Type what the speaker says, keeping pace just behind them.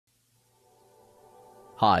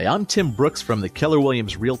Hi, I'm Tim Brooks from the Keller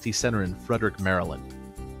Williams Realty Center in Frederick, Maryland.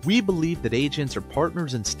 We believe that agents are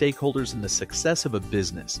partners and stakeholders in the success of a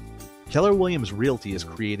business. Keller Williams Realty has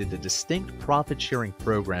created a distinct profit-sharing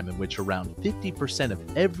program in which around 50%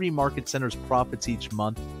 of every market center's profits each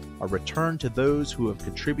month are returned to those who have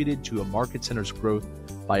contributed to a market center's growth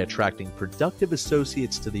by attracting productive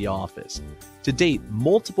associates to the office. To date,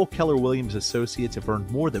 multiple Keller Williams associates have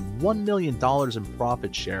earned more than $1 million in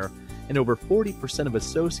profit share, and over 40% of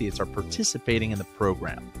associates are participating in the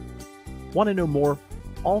program. Want to know more?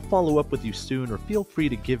 I'll follow up with you soon, or feel free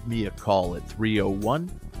to give me a call at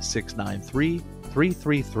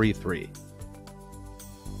 301-693-3333.